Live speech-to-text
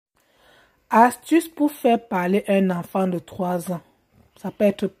Astuce pour faire parler un enfant de 3 ans. Ça peut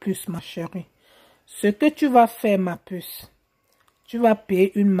être plus, ma chérie. Ce que tu vas faire, ma puce, tu vas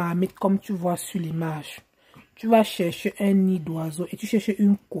payer une marmite comme tu vois sur l'image. Tu vas chercher un nid d'oiseau et tu cherches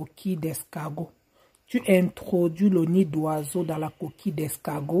une coquille d'escargot. Tu introduis le nid d'oiseau dans la coquille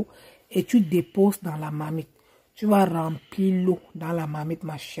d'escargot et tu déposes dans la marmite. Tu vas remplir l'eau dans la marmite,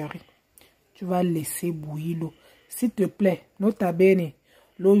 ma chérie. Tu vas laisser bouillir l'eau. S'il te plaît, nota bene,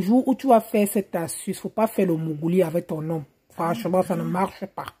 le jour où tu vas faire cette astuce, il ne faut pas faire le mougouli avec ton homme. Franchement, ça ne marche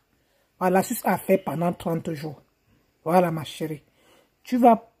pas. Voilà, l'astuce à faire pendant 30 jours. Voilà, ma chérie. Tu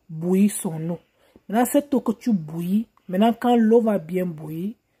vas bouillir son eau. Maintenant, cette eau que tu bouillis, maintenant, quand l'eau va bien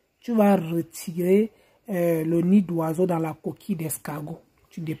bouillir, tu vas retirer le nid d'oiseau dans la coquille d'escargot.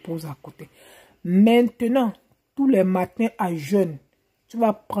 Tu déposes à côté. Maintenant, tous les matins à jeûne, tu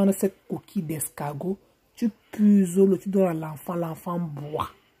vas prendre cette coquille d'escargot, tu puises l'eau, tu donnes à l'enfant, l'enfant boit.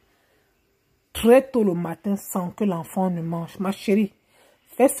 Très tôt le matin sans que l'enfant ne mange. Ma chérie,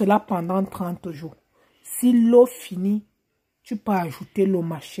 fais cela pendant 30 jours. Si l'eau finit, tu peux ajouter l'eau,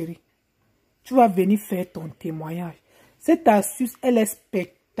 ma chérie. Tu vas venir faire ton témoignage. Cette astuce, elle est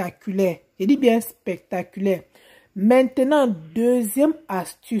spectaculaire. Je dis bien spectaculaire. Maintenant, deuxième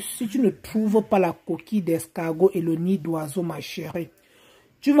astuce, si tu ne trouves pas la coquille d'escargot et le nid d'oiseau, ma chérie,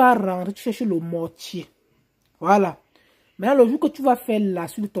 tu vas rentrer, tu cherches le mortier. Voilà. Maintenant, le jour que tu vas faire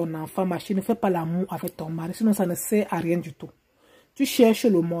l'astuce de ton enfant, ma chérie, ne fais pas l'amour avec ton mari, sinon ça ne sert à rien du tout. Tu cherches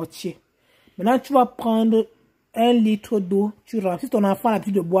le mortier. Maintenant, tu vas prendre 1 litre d'eau. Tu rentres. Si ton enfant a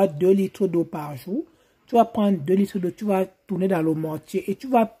l'habitude de boire 2 litres d'eau par jour, tu vas prendre 2 litres d'eau, tu vas tourner dans le mortier et tu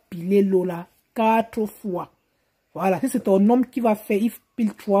vas piler l'eau là 4 fois. Voilà. Si c'est ton homme qui va faire, il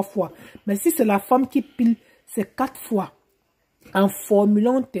pile 3 fois. Mais si c'est la femme qui pile, c'est 4 fois. En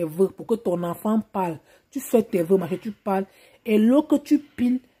formulant tes vœux pour que ton enfant parle, tu fais tes vœux, tu parles. Et l'eau que tu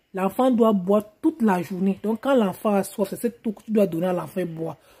piles, l'enfant doit boire toute la journée. Donc quand l'enfant a soif, c'est cette eau que tu dois donner à l'enfant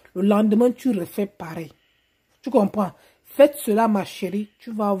boire. Le lendemain, tu refais pareil. Tu comprends? Faites cela, ma chérie.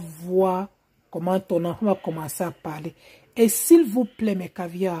 Tu vas voir comment ton enfant va commencer à parler. Et s'il vous plaît, mes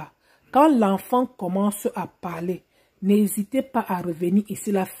caviars, quand l'enfant commence à parler, n'hésitez pas à revenir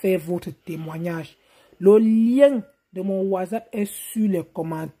ici là faire votre témoignage. Le lien de mon WhatsApp est sur les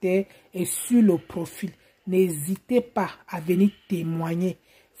commentaires et sur le profil. N'hésitez pas à venir témoigner.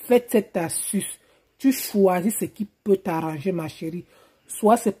 Faites cette astuce. Tu choisis ce qui peut t'arranger, ma chérie.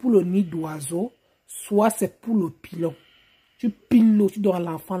 Soit c'est pour le nid d'oiseau, soit c'est pour le pilon. Tu piles l'eau, tu donnes à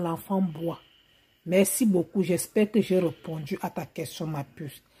l'enfant, l'enfant boit. Merci beaucoup. J'espère que j'ai répondu à ta question, ma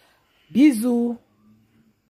puce. Bisous.